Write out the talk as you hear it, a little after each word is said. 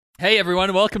Hey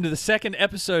everyone, welcome to the second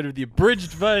episode of the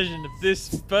abridged version of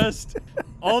this first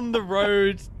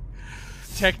on-the-road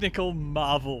technical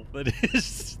marvel that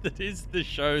is the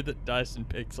show that Dyson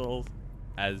Pixels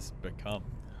has become.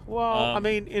 Well, I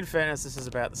mean, in fairness, this is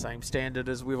about the same standard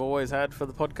as we've always had for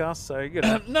the podcast, so you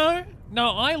know. No,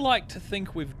 I like to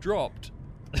think we've dropped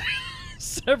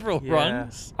several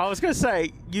rungs. I was going to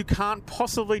say, you can't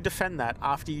possibly defend that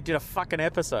after you did a fucking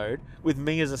episode with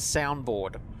me as a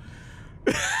soundboard.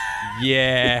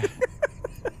 Yeah.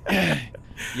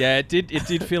 Yeah, it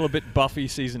did feel a bit Buffy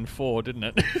season 4, didn't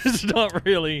it? It's not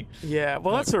really. Yeah,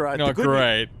 well, that's all right. Not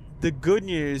great. The good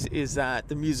news is that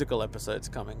the musical episode's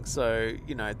coming, so,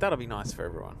 you know, that'll be nice for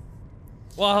everyone.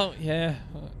 Well, yeah.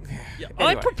 Anyway.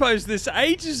 I proposed this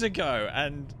ages ago,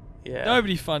 and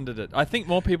nobody funded it. I think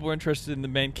more people were interested in the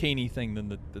Mankini thing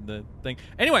than the thing.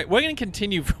 Anyway, we're going to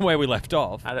continue from where we left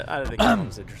off. I don't think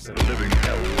anyone's interested in living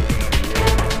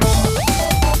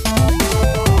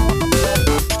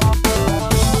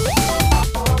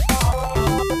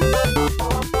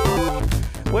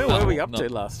Where were we up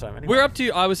to last time? Anyway? We're up to.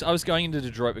 I was going into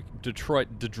Detroit.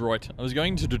 I was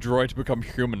going to Detroit to become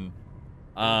human.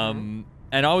 And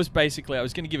I was going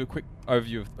to give a quick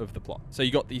overview of the plot. So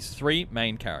you got these three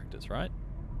main characters, right?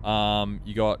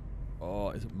 You got,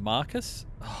 is it Marcus?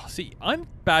 Oh, see, I'm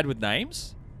bad with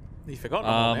names. You've forgotten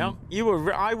them all now.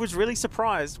 I was really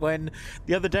surprised when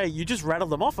the other day you just rattled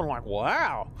them off and I'm like,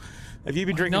 wow. Have you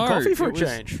been drinking coffee for a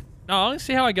change? No, let's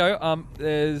see how I go.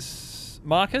 There's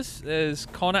Marcus, there's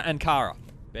Connor, and Kara.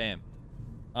 Bam.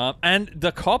 And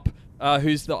the cop,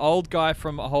 who's the old guy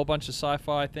from a whole bunch of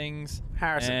sci-fi things.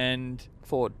 Harrison. And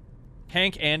Ford.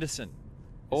 Hank Anderson.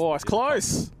 Oh, it's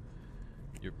close.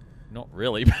 You're not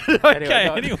really, but okay,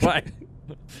 anyway.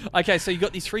 Okay, so you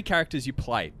got these three characters you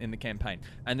play in the campaign,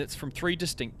 and it's from three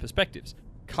distinct perspectives.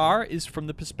 Kara is from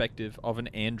the perspective of an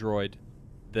android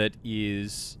that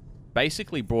is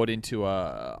basically brought into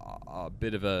a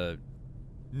bit of a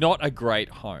not a great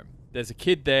home. There's a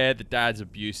kid there, the dad's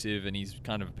abusive, and he's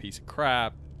kind of a piece of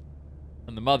crap,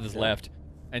 and the mother's left,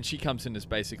 and she comes in as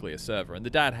basically a server, and the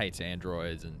dad hates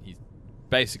androids, and he's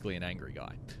basically an angry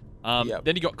guy.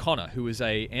 Then you got Connor, who is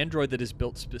a android that is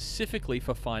built specifically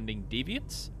for finding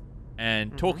deviants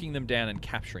and talking them down and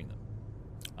capturing them.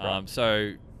 Right.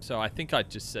 So I think I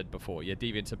just said before,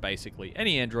 deviants are basically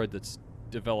any android that's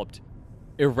developed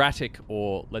erratic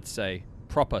or, let's say,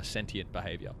 proper sentient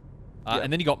behavior.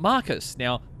 And then you got Marcus.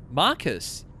 Now,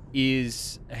 Marcus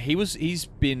he's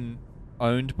been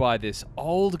owned by this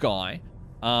old guy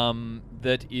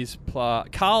that is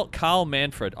Carl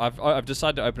Manfred. I've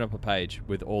decided to open up a page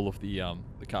with all of the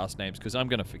cast names because I'm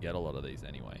going to forget a lot of these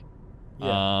anyway.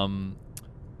 Yeah.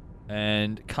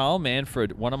 And Carl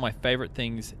Manfred, one of my favorite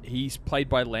things, he's played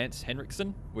by Lance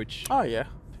Henriksen, which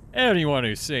anyone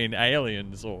who's seen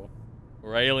Aliens or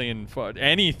Alien, for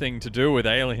anything to do with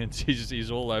aliens,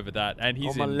 he's all over that. And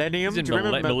he's Millennium. He's in Do you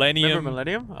remember Millennium. Remember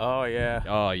Millennium? Oh yeah.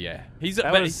 Oh yeah.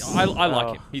 I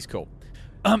like him. He's cool.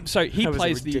 So he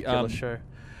plays show.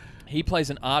 He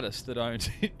plays an artist that owns.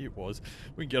 It was.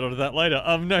 We can get onto that later.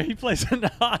 No, he plays an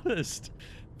artist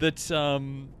that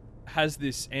has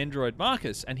this android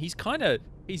Marcus, and he's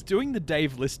doing the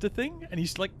Dave Lister thing, and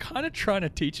he's like kind of trying to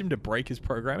teach him to break his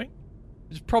programming.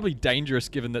 It's probably dangerous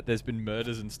given that there's been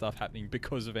murders and stuff happening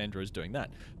because of androids doing that.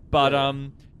 But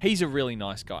he's a really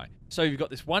nice guy. So you've got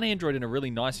this one android in a really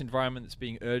nice environment that's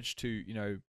being urged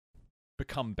to,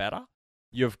 become better.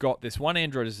 You've got this one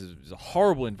android is a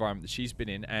horrible environment that she's been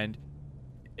in, and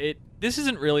this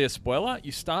isn't really a spoiler.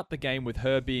 You start the game with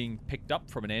her being picked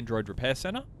up from an android repair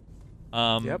center.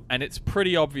 And it's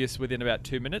pretty obvious within about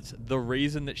 2 minutes. The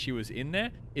reason that she was in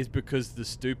there is because the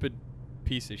stupid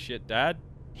piece of shit dad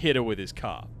hit her with his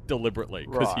car deliberately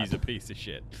because he's a piece of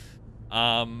shit.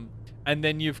 And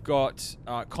then you've got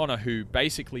Connor, who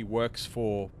basically works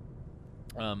for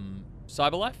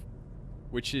CyberLife,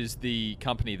 which is the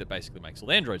company that basically makes all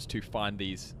the androids to find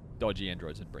these dodgy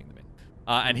androids and bring them in.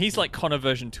 And he's like Connor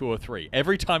version 2 or 3.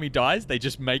 Every time he dies, they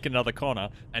just make another Connor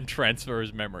and transfer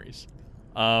his memories.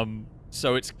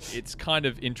 So it's kind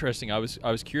of interesting. I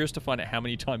was curious to find out how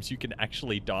many times you can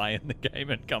actually die in the game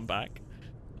and come back.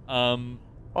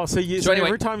 So anyway,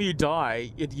 every time you die,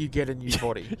 you get a new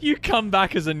body. You come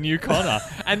back as a new Connor.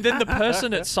 And then the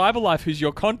person at CyberLife who's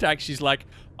your contact, she's like,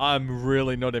 I'm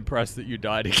really not impressed that you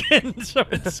died again. So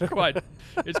it's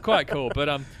quite cool.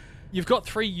 But you've got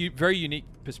three very unique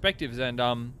perspectives,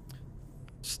 and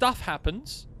stuff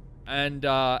happens. And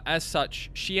as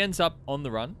such, she ends up on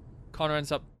the run. Connor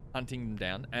ends up hunting them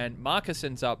down. And Marcus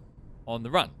ends up on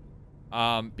the run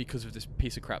because of this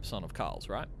piece of crap son of Carl's,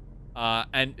 right?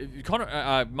 And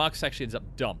Marcus actually ends up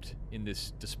dumped in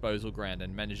this disposal ground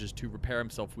and manages to repair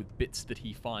himself with bits that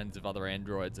he finds of other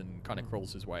androids and kind of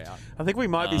crawls his way out. I think we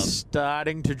might be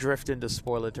starting to drift into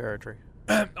spoiler territory.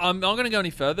 I'm not going to go any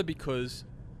further because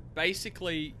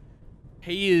basically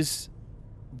he is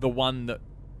the one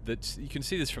that you can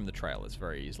see this from the trailers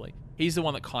very easily. He's the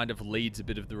one that kind of leads a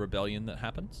bit of the rebellion that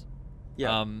happens.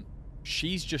 Yeah.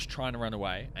 She's just trying to run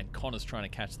away, and Connor's trying to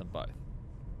catch them both.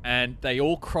 And they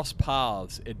all cross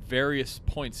paths at various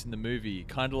points in the movie,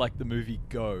 kind of like the movie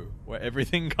Go, where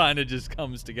everything kind of just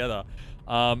comes together.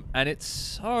 And it's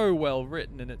so well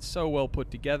written, and it's so well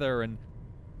put together, and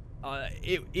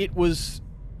it was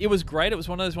great. It was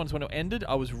one of those ones when it ended,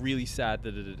 I was really sad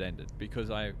that it had ended, because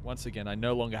I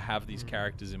no longer have these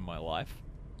characters in my life.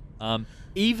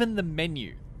 Even the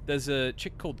menu. There's a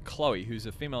chick called Chloe, who's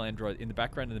a female android in the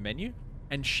background of the menu,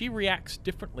 and she reacts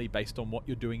differently based on what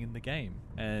you're doing in the game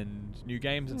and new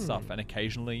games and stuff, and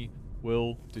occasionally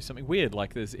will do something weird,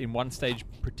 like there's in one stage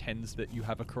pretends that you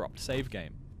have a corrupt save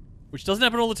game, which doesn't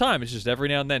happen all the time. It's just every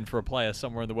now and then for a player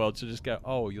somewhere in the world to just go,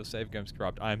 oh, your save game's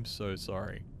corrupt. I'm so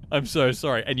sorry. I'm so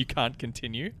sorry. And you can't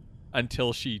continue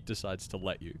until she decides to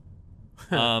let you.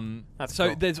 That's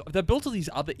so cool. they've built all these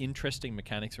other interesting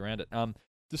mechanics around it.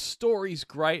 The story's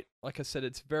great. Like I said,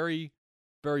 it's very,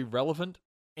 very relevant.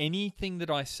 Anything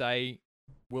that I say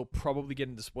will probably get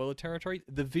into spoiler territory.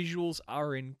 The visuals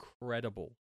are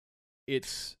incredible.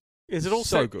 Is it all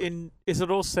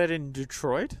set in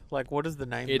Detroit? Like, what is the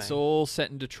name? It's all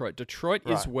set in Detroit. Detroit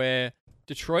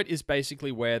is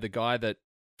basically where the guy that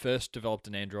first developed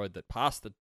an android that passed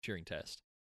the Turing test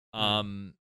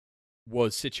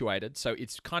was situated. So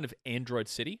it's kind of Android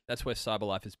City. That's where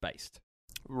Cyberlife is based.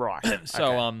 Right.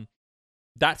 So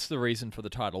that's the reason for the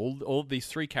title. All these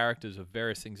three characters of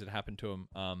various things that happened to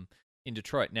them in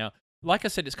Detroit. Now, like I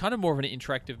said, it's kind of more of an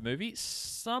interactive movie.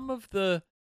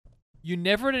 You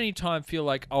never at any time feel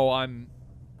like, oh, I'm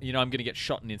going to get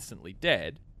shot and instantly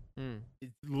dead. A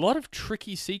lot of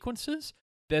tricky sequences.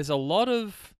 There's a lot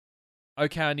of,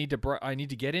 okay, I need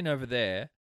to get in over there.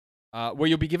 Where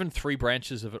you'll be given 3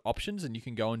 branches of options, and you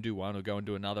can go and do one or go and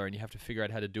do another, and you have to figure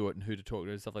out how to do it and who to talk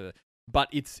to and stuff like that. But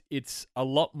it's a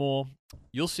lot more.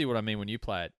 You'll see what I mean when you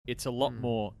play it. It's a lot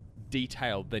more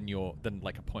detailed than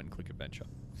like a point and click adventure.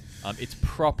 It's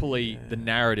properly the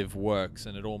narrative works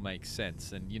and it all makes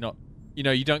sense. And you're not,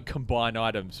 you don't combine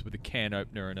items with a can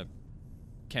opener and a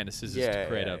can of scissors to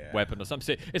create a weapon or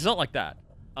something. It's not like that.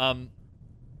 And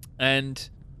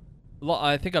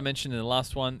I think I mentioned in the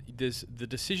last one, the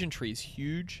decision tree is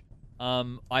huge.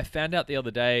 I found out the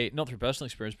other day, not through personal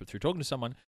experience, but through talking to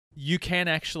someone, you can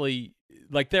actually,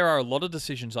 like, there are a lot of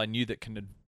decisions I knew that can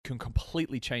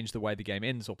completely change the way the game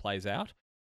ends or plays out.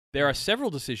 There are several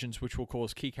decisions which will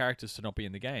cause key characters to not be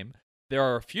in the game. There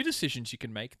are a few decisions you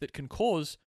can make that can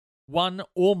cause one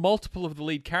or multiple of the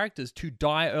lead characters to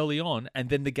die early on, and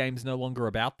then the game's no longer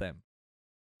about them.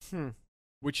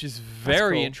 Which is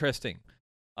very interesting.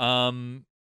 So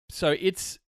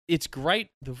it's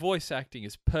great. The voice acting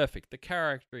is perfect. The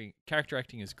character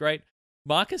acting is great.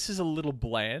 Marcus is a little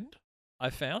bland, I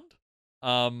found.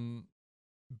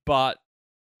 But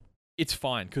it's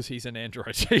fine because he's an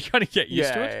android, so you kind of get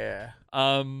used to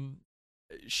it.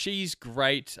 She's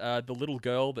great. The little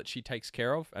girl that she takes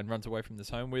care of and runs away from this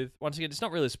home with. Once again, it's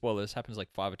not really a spoiler. This happens like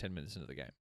 5 or 10 minutes into the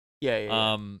game.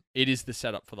 It is the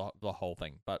setup for the whole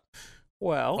thing. But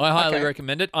I highly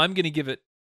recommend it. I'm giving it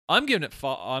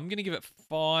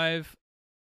 5.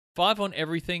 5 on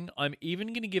everything. I'm even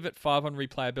going to give it 5 on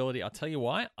replayability. I'll tell you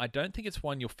why. I don't think it's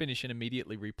one you'll finish and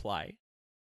immediately replay.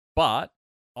 But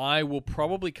I will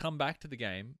probably come back to the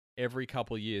game every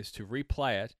couple of years to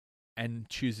replay it and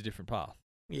choose a different path.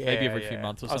 Maybe every few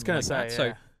months or something like that.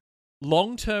 So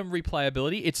long-term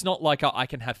replayability, it's not like I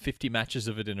can have 50 matches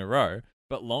of it in a row,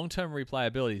 but long-term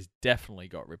replayability has definitely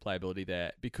got replayability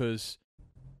there because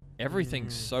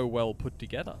everything's so well put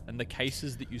together, and the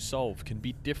cases that you solve can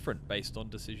be different based on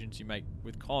decisions you make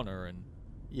with Connor, and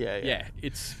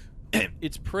it's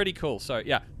pretty cool. So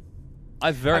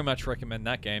I very much recommend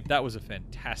that game. That was a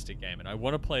fantastic game, and I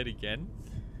want to play it again,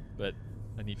 but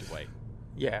I need to wait.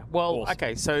 Well, awesome.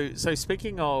 Okay, so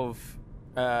speaking of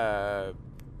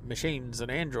machines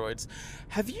and androids,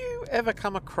 have you ever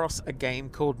come across a game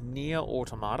called Nier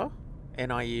Automata?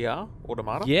 Nier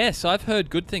Automata? Yes, I've heard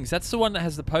good things. That's the one that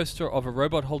has the poster of a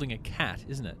robot holding a cat,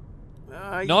 isn't it?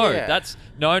 That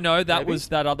was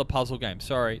that other puzzle game.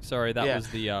 Sorry, that was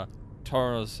the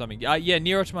Torah or something.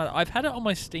 Nier Automata. I've had it on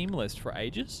my Steam list for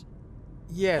ages.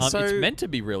 So it's meant to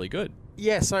be really good.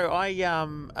 So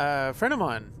a friend of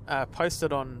mine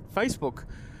posted on Facebook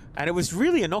And it was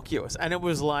really innocuous. And it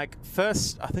was like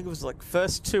first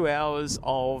 2 hours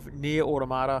of Nier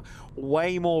Automata,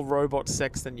 way more robot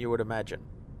sex than you would imagine.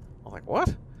 I was like,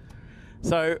 what?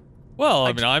 So, well,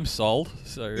 I mean, I'm sold.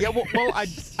 So yeah, well,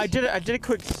 I did a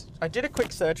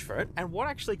quick search for it, and what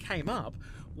actually came up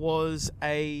was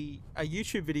a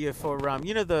YouTube video for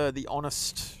the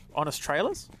honest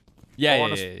trailers.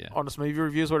 Yeah. Honest movie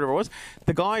reviews, whatever it was.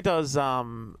 The guy does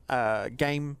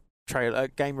game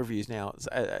reviews now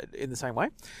in the same way,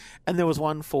 and there was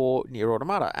one for Nier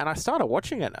Automata, and I started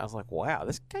watching it, and I was like, wow,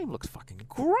 this game looks fucking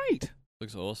great.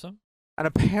 Looks awesome. And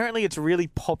apparently it's really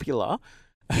popular.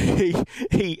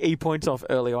 He points off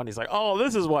early on, he's like, oh,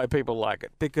 this is why people like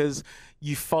it, because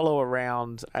you follow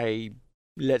around a,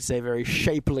 let's say, very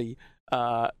shapely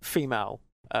female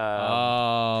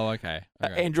okay.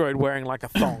 android wearing like a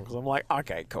thong. So I'm like,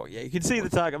 okay, cool. Yeah, you can see the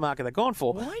target market they're going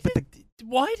for. Why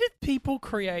did people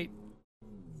create?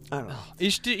 I don't know.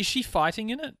 Is she fighting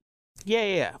in it?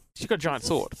 Yeah. She's got a giant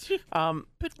sword.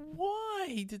 But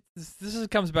why? This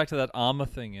comes back to that armor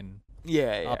thing in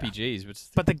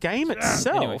RPGs. But the game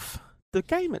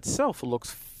itself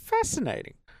looks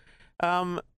fascinating.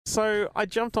 So I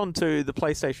jumped onto the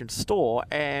PlayStation Store,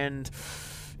 and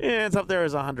it's up there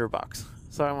as $100.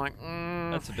 So I'm like,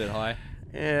 that's a bit high.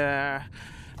 Yeah,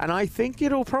 and I think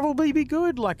it'll probably be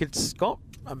good. Like, it's got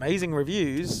amazing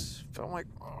reviews. But I'm like,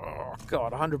 oh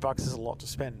god, $100 is a lot to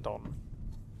spend on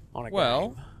a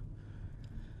game.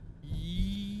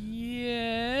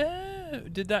 Yeah.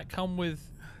 Did that come with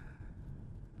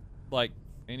like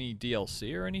any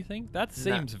DLC or anything? That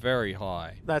seems very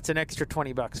high. That's an extra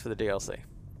 $20 for the DLC.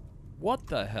 What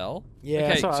the hell?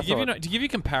 Yeah. Okay, to give you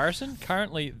comparison,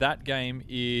 currently that game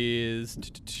is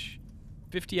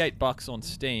 $58 on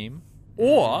Steam,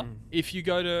 or if you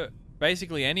go to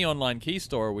basically any online key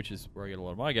store, which is where I get a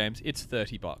lot of my games, it's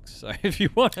 $30. So if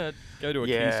you want to go to a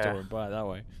key store and buy it that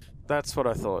way, that's what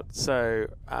I thought. So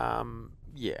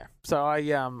yeah. So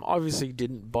I obviously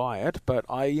didn't buy it, but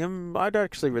I'd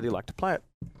actually really like to play it.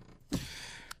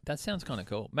 That sounds kind of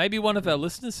cool. Maybe one of our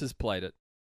listeners has played it.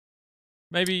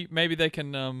 Maybe they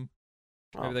can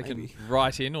can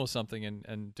write in or something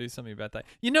and do something about that.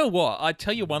 You know what? I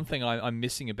tell you one thing I'm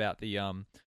missing about the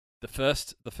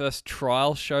first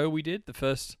trial show we did, the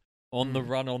first on the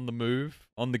run, on the move,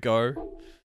 on the go,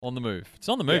 on the move. It's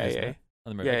on the move, isn't it?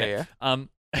 On the move.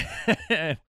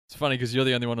 Yeah. It's funny because you're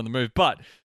the only one on the move, but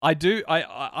I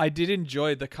did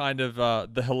enjoy the kind of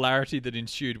the hilarity that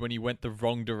ensued when you went the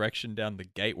wrong direction down the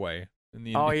gateway. In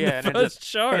the first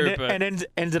show, and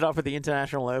ended up at the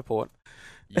international airport.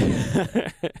 Yeah.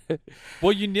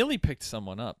 Well, you nearly picked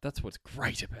someone up. That's what's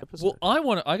great about it. Well, I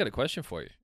got a question for you.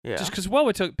 Yeah. Just because while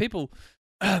we're talking, people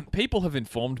have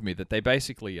informed me that they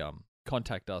basically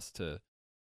contact us to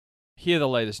hear the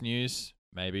latest news,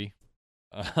 maybe,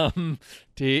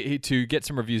 to get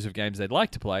some reviews of games they'd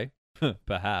like to play,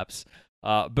 perhaps.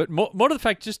 But more to the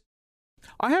fact, just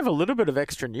I have a little bit of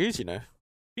extra news, you know.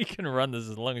 You can run this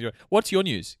as long as you want. What's your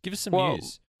news? Give us some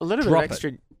news. A little bit of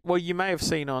extra. Well, you may have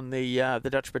seen on the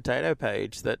Dutch Potato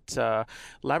page that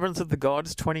Labyrinth of the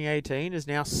Gods 2018 is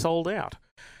now sold out.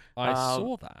 I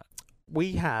saw that.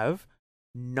 We have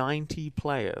 90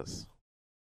 players.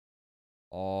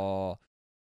 Oh,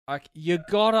 you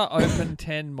gotta open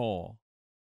 10 more.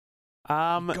 You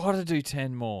gotta do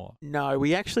 10 more. No,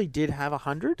 we actually did have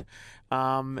 100.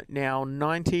 Now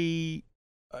 90.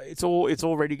 It's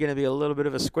already going to be a little bit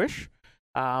of a squish,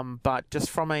 but just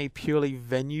from a purely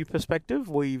venue perspective,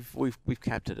 we've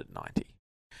capped it at 90.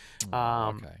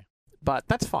 Okay. But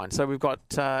that's fine. So we've got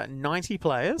 90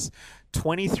 players,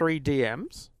 23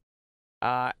 DMs,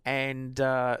 and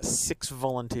 6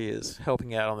 volunteers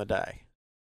helping out on the day.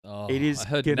 Oh, it is. I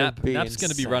heard Nap's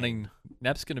going to be running.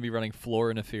 Nap's going to be running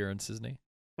floor interference, isn't he?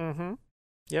 Mm-hmm.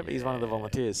 Yep, he's one of the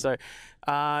volunteers. So,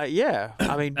 yeah.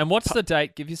 I mean, and what's the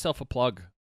date? Give yourself a plug.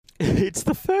 It's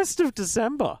the 1st of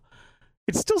December.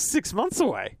 It's still 6 months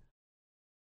away.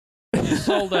 You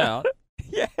sold out.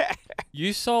 Yeah.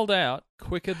 You sold out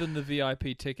quicker than the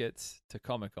VIP tickets to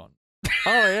Comic-Con.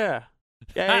 Oh, yeah.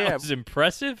 That was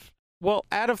impressive. Well,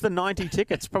 out of the 90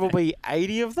 tickets, probably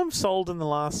 80 of them sold in the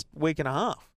last week and a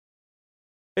half.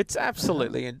 It's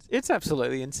absolutely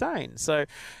insane. So,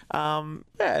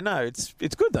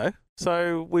 it's good though.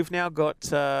 So we've now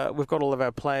got all of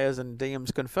our players and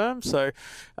DMs confirmed. So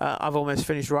I've almost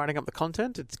finished writing up the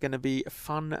content. It's going to be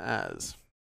fun as.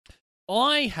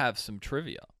 I have some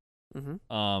trivia,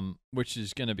 which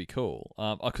is going to be cool.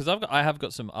 Because I have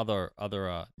got some other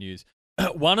news.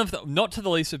 One of them, not to the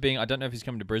least of being, I don't know if he's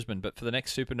coming to Brisbane, but for the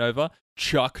next Supernova,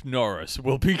 Chuck Norris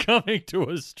will be coming to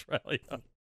Australia.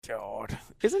 God,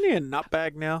 isn't he a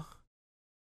nutbag now?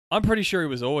 I'm pretty sure he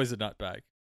was always a nutbag.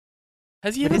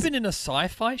 Has he But ever is- been in a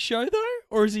sci-fi show though,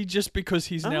 or is he just because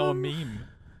he's now a meme?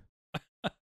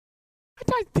 I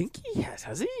don't think he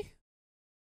has he?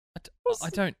 I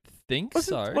don't think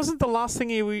Wasn't, so. wasn't the last thing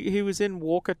he was in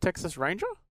Walker, Texas Ranger?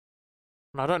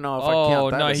 And I don't know if I Oh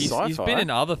count that no, as he's sci-fi. been in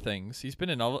other things. He's been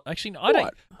in other. Actually, I don't.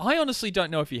 What? I honestly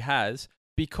don't know if he has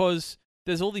because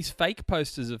there's all these fake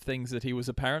posters of things that he was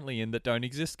apparently in that don't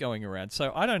exist going around.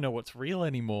 So I don't know what's real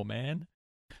anymore, man.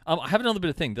 I have another bit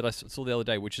of thing that I saw the other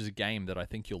day, which is a game that I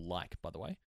think you'll like, by the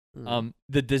way.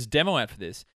 There's demo out for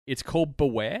this. It's called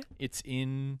Beware. It's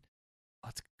in.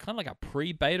 It's kind of like a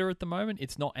pre-beta at the moment.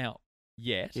 It's not out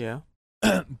yet. Yeah.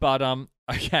 But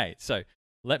okay, so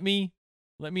let me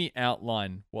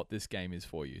outline what this game is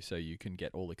for you so you can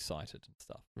get all excited and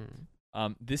stuff.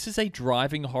 This is a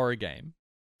driving horror game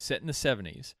set in the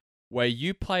 70s where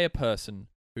you play a person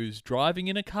who's driving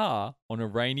in a car on a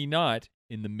rainy night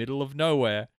in the middle of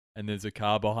nowhere and there's a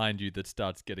car behind you that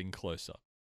starts getting closer.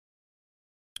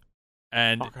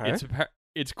 And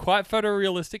it's quite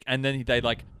photorealistic, and then they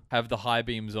like have the high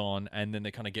beams on and then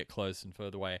they kind of get close and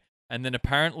further away. And then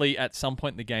apparently at some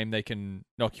point in the game, they can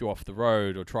knock you off the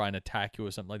road or try and attack you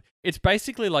or something like that. It's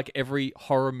basically like every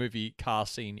horror movie car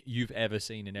scene you've ever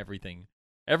seen and everything,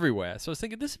 everywhere. So I was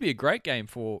thinking this would be a great game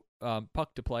for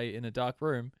Puck to play in a dark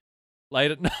room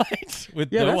late at night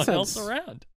with no one else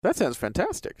around. That sounds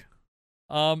fantastic.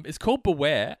 It's called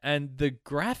Beware, and the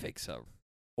graphics are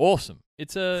awesome.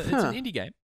 It's an indie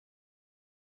game.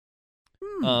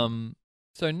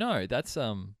 So no, that's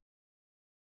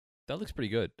that looks pretty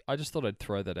good. I just thought I'd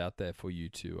throw that out there for you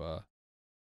to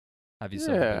have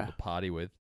yourself a bit of a party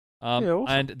with. Awesome.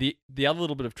 And the other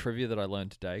little bit of trivia that I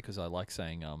learned today, because I like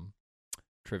saying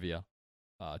trivia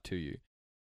to you,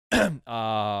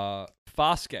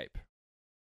 Farscape,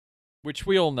 which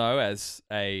we all know as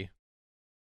a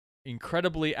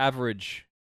incredibly average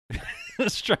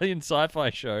Australian sci-fi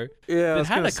show, Yeah,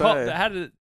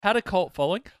 that had a cult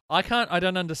following. I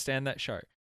don't understand that show.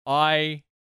 I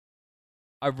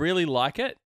really like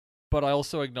it, but I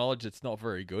also acknowledge it's not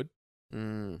very good.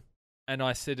 And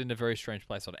I sit in a very strange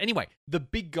place on it. Anyway, the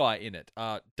big guy in it,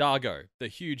 Dargo, the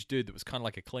huge dude that was kind of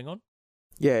like a Klingon.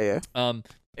 Yeah.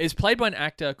 Is played by an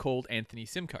actor called Anthony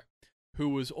Simcoe, who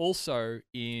was also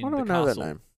in I don't The know Castle. that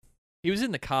name. He was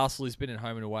in The Castle. He's been in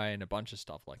Home and Away and a bunch of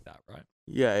stuff like that, right?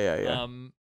 Yeah.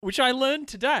 Which I learned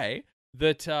today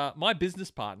that my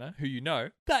business partner, who you know,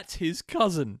 that's his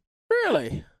cousin.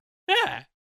 Really? Yeah.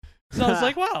 So I was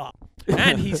like, wow.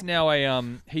 And he's now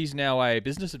a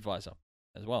business advisor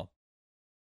as well.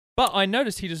 But I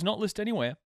noticed he does not list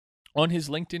anywhere on his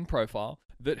LinkedIn profile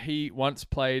that he once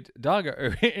played Car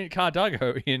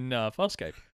Dargo in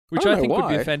Farscape, which I think would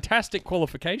be a fantastic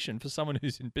qualification for someone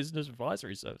who's in business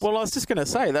advisory services. Well, I was just going to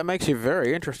say, that makes you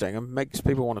very interesting and makes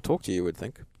people want to talk to you, would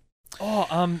think.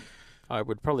 I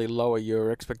would probably lower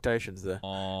your expectations there.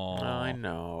 Oh, I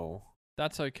know.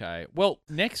 That's okay. Well,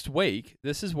 next week,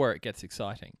 this is where it gets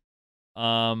exciting.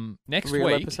 Next Real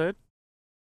week, episode?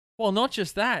 well, not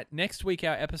just that. Next week,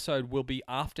 our episode will be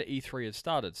after E3 has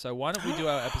started. So why don't we do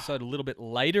our episode a little bit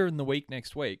later in the week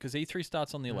next week? Because E3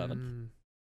 starts on the 11th.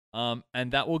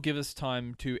 And that will give us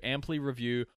time to amply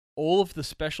review all of the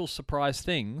special surprise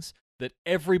things that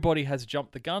everybody has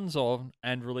jumped the guns on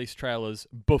and released trailers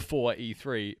before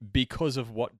E3 because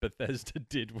of what Bethesda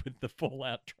did with the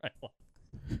Fallout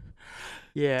trailer.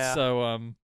 Yeah. So,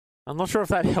 I'm not sure if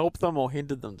that helped them or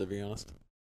hindered them, to be honest.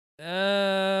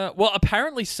 well,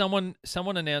 apparently someone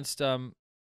announced,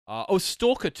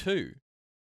 Stalker 2.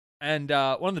 And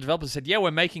one of the developers said, yeah, we're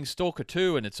making Stalker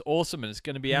 2 and it's awesome and it's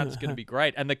going to be out, it's going to be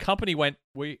great. And the company went,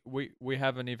 we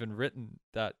haven't even written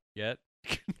that yet.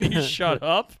 Can you shut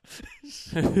up?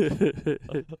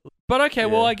 But okay,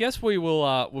 well, I guess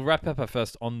we'll wrap up our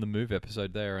first On the Move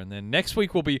episode there, and then next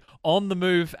week we'll be on the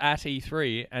move at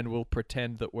E3, and we'll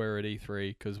pretend that we're at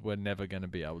E3 because we're never going to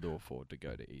be able to afford to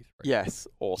go to E3. Yes,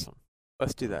 awesome.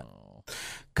 Let's do that. Oh.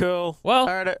 Cool. Well,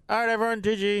 all right, everyone.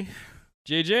 GG.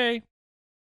 GG.